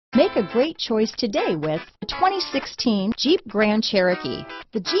Make a great choice today with the 2016 Jeep Grand Cherokee.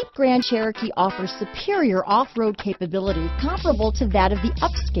 The Jeep Grand Cherokee offers superior off-road capability comparable to that of the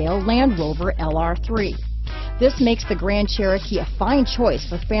upscale Land Rover LR3. This makes the Grand Cherokee a fine choice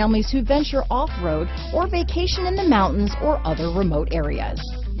for families who venture off-road or vacation in the mountains or other remote areas.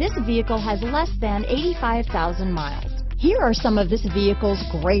 This vehicle has less than 85,000 miles. Here are some of this vehicle's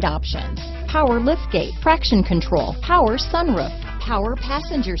great options: power liftgate, traction control, power sunroof, power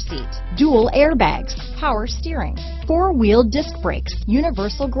passenger seat, dual airbags, power steering, four-wheel disc brakes,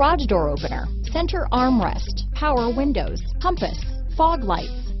 universal garage door opener, center armrest, power windows, compass, fog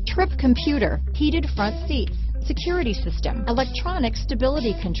lights, trip computer, heated front seats, security system, electronic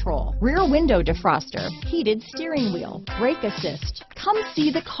stability control, rear window defroster, heated steering wheel, brake assist. Come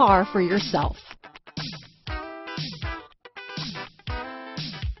see the car for yourself.